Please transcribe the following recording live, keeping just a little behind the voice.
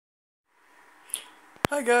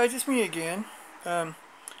Hi guys, it's me again.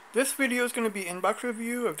 This video is going to be inbox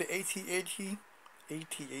review of the AT-AT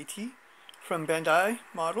from Bandai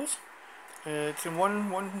models. It's in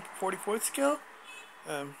 1/144 scale.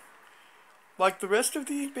 Like the rest of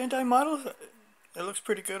the Bandai models, it looks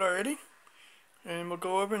pretty good already. And we'll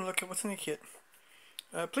go over and look at what's in the kit.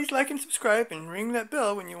 Please like and subscribe and ring that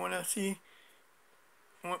bell when you want to see,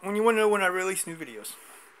 when you want to know when I release new videos.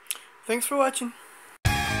 Thanks for watching.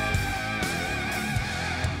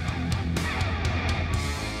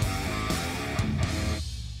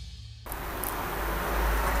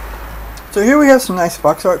 So here we have some nice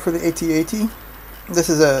box art for the AT-AT. This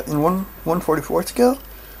is in 1/144 scale.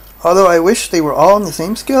 Although I wish they were all in the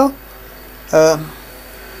same scale. The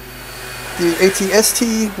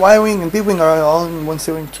AT-ST, Y-Wing, and B-Wing are all in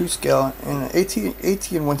 1/72 scale, and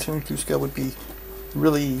AT-AT in 1/72 scale would be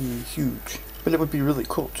really huge, but it would be really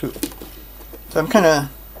cool too. So I'm kind of,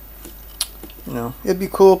 it'd be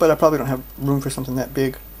cool, but I probably don't have room for something that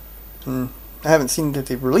big. And I haven't seen that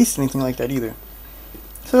they've released anything like that either.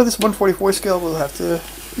 So this 1/44 scale will have to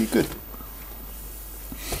be good.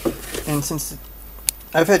 And since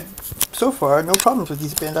I've had, so far, no problems with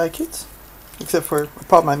these Bandai kits, except for a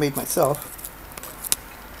problem I made myself.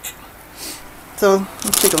 So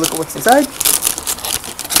let's take a look at what's inside.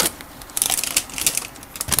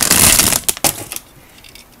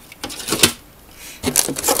 Let's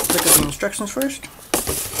look at the instructions first.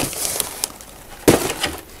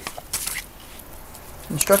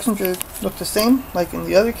 Instructions look the same like in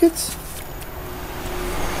the other kits.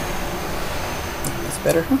 That's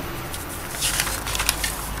better, huh?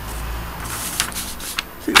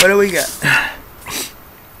 See, what do we got?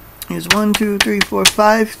 Here's 1, 2, 3, 4,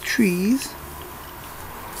 5 trees.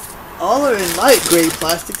 All are in light gray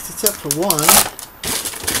plastics except for one.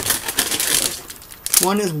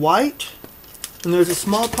 One is white, and there's a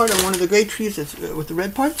small part on one of the gray trees that's with the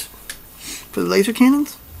red parts for the laser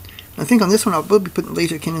cannons. I think on this one I will be putting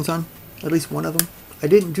laser cannons on, at least one of them. I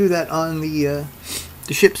didn't do that on the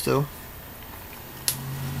ships though.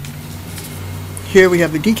 Here we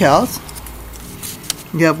have the decals.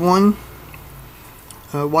 You have one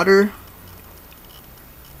water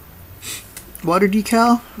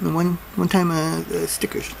decal and one time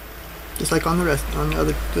stickers, just like on the rest. On the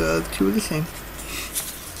other two are the same.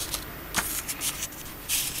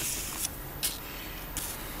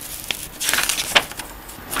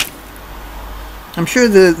 I'm sure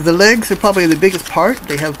the legs are probably the biggest part.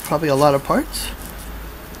 They have probably a lot of parts.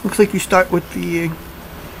 Looks like you start with the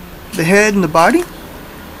head and the body.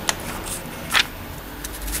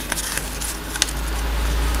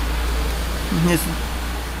 And here's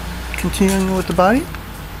continuing with the body.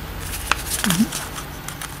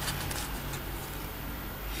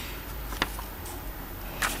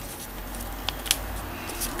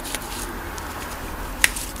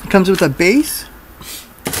 It comes with a base.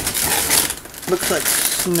 Looks like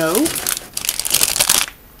snow.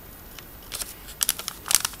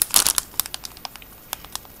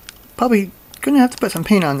 Probably gonna have to put some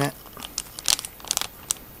paint on that.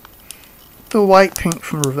 The white paint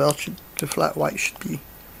from Revell, the flat white, should be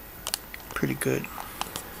pretty good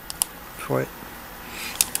for it.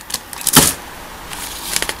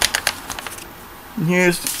 And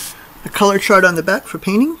here's a color chart on the back for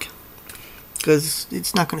painting, because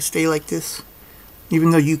it's not going to stay like this,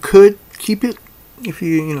 even though you could keep it if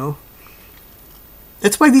you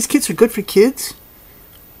that's why these kits are good for kids,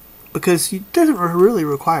 because it doesn't really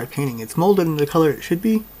require painting. It's molded in the color it should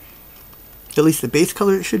be, at least the base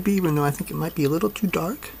color it should be, even though I think it might be a little too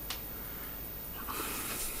dark.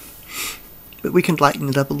 But we can lighten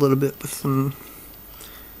it up a little bit with some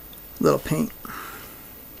little paint.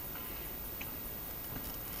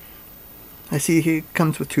 I see here it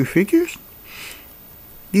comes with 2 figures.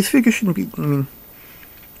 These figures shouldn't be,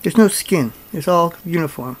 there's no skin. It's all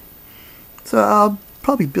uniform. So I'll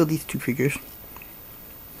probably build these 2 figures.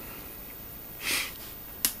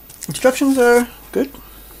 Instructions are good.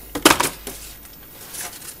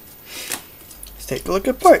 Let's take a look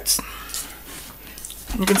at parts.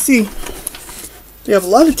 You can see they have a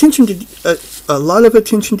lot of attention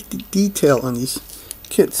to detail on these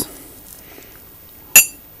kits.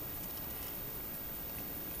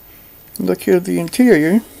 Look here at the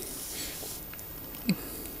interior.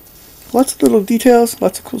 Lots of little details,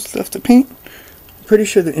 lots of cool stuff to paint. I'm pretty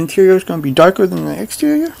sure the interior is going to be darker than the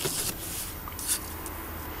exterior.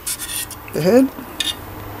 The head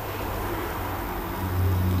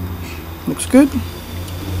looks good.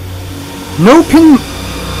 No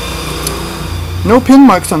pin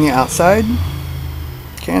marks on the outside.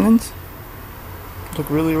 Cannons look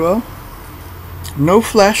really well. No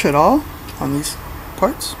flash at all on these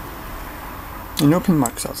parts. And no pin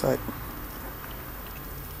marks outside.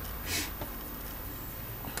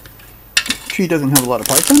 Tree doesn't have a lot of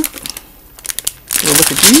parts on it. We'll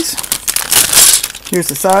look at these. Here's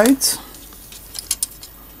the sides.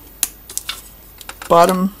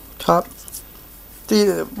 Bottom, top.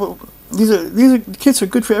 These kits are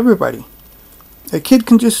good for everybody. A kid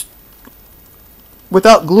can just,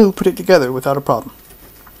 without glue, put it together without a problem.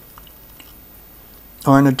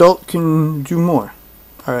 Or an adult can do more.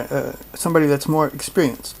 Or somebody that's more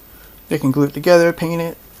experienced. They can glue it together, paint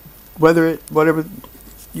it, weather it, whatever.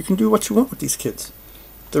 You can do what you want with these kits.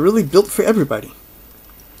 They're really built for everybody.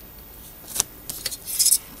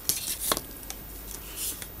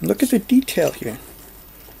 Look at the detail here.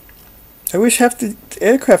 I wish half the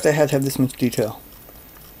aircraft I had this much detail.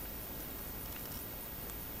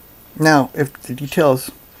 Now, if the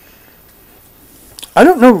details... I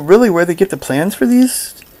don't know really where they get the plans for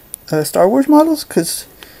these Star Wars models, because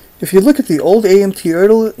if you look at the old AMT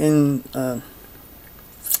Turtle in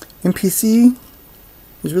MPC,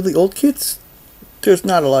 these really old kits, there's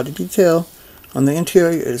not a lot of detail. On the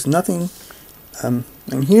interior, there's nothing. And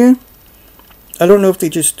here, I don't know if they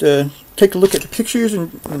just take a look at the pictures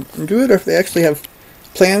and do it, or if they actually have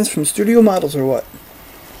plans from studio models or what.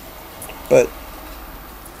 But,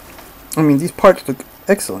 I mean, these parts look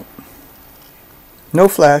excellent. No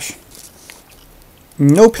flash.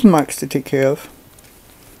 No pin marks to take care of.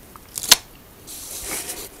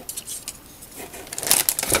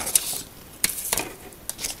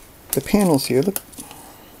 The panels here, look.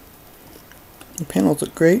 The panels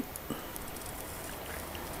look great.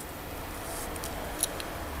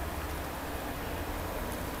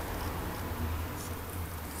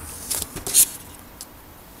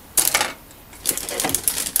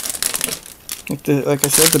 Like I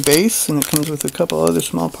said, the base, and it comes with a couple other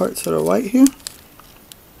small parts that are white here.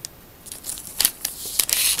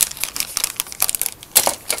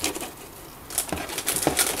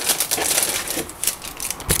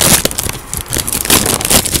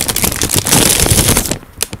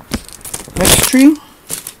 Next tree.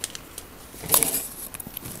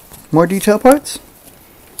 More detail parts.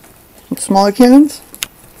 With smaller cannons.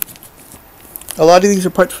 A lot of these are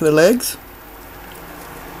parts for the legs.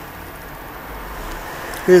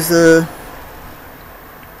 Here's the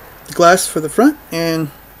glass for the front,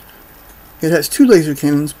 and it has two laser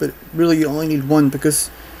cannons, but really you only need one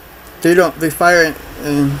because they fire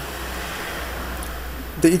and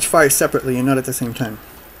they each fire separately and not at the same time.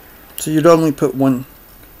 So you'd only put one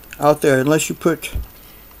out there unless you put,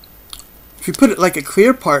 if you put it like a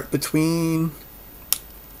clear part between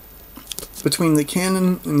the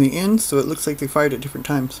cannon and the end, so it looks like they fired at different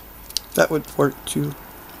times. That would work too,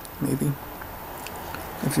 maybe.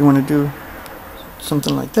 If you want to do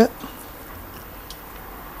something like that.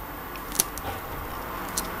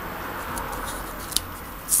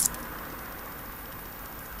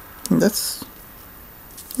 And that's,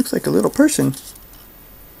 looks like a little person.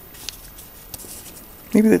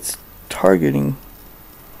 Maybe that's targeting.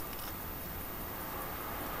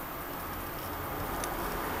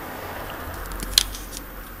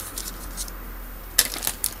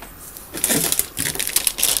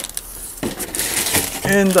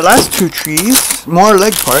 And the last two trees, more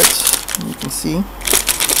leg parts, you can see.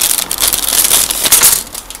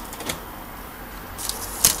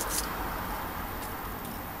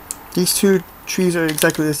 These two trees are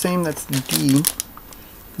exactly the same, that's D.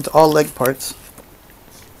 It's all leg parts.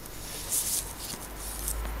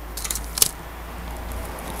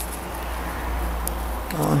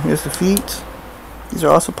 Here's the feet. These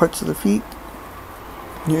are also parts of the feet.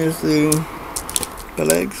 Here's the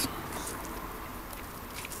legs.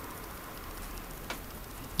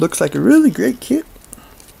 Looks like a really great kit.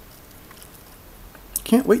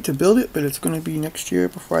 Can't wait to build it, but it's going to be next year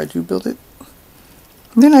before I do build it.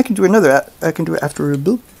 And then I can do I can do it after a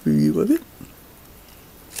build review of it.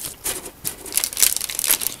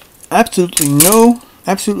 Absolutely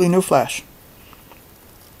no flash.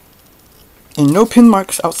 And no pin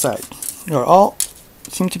marks outside. They all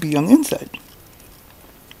seem to be on the inside.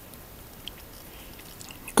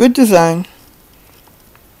 Good design.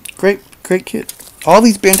 Great kit. All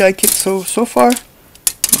these Bandai kits so far. Oh,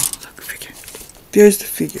 look, the figure. There's the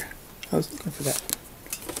figure. I was looking for that.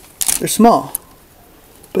 They're small,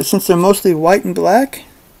 but since they're mostly white and black,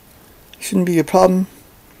 shouldn't be a problem.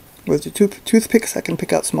 With the toothpicks, I can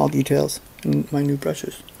pick out small details in my new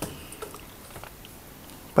brushes.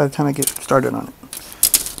 By the time I get started on it.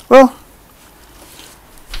 Well,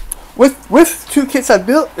 with two kits I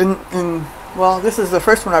built, and well, this is the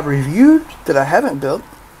first one I've reviewed that I haven't built.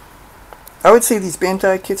 I would say these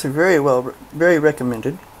Bandai kits are very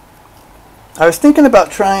recommended. I was thinking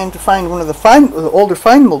about trying to find one of the older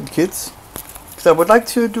fine mold kits, because I would like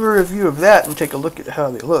to do a review of that and take a look at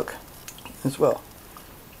how they look as well.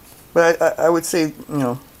 But I would say, you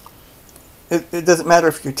know, it doesn't matter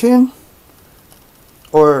if you're 10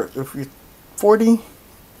 or if you're 40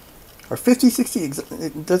 or 50, 60,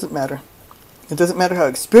 it doesn't matter. It doesn't matter how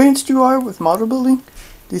experienced you are with model building.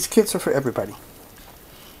 These kits are for everybody.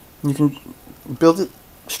 You can build it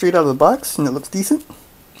straight out of the box and it looks decent,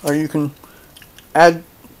 or you can add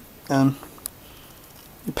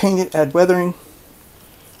paint it, add weathering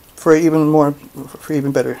for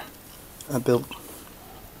even better build.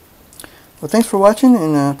 Well, thanks for watching,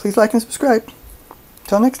 and please like and subscribe.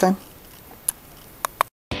 Till next time.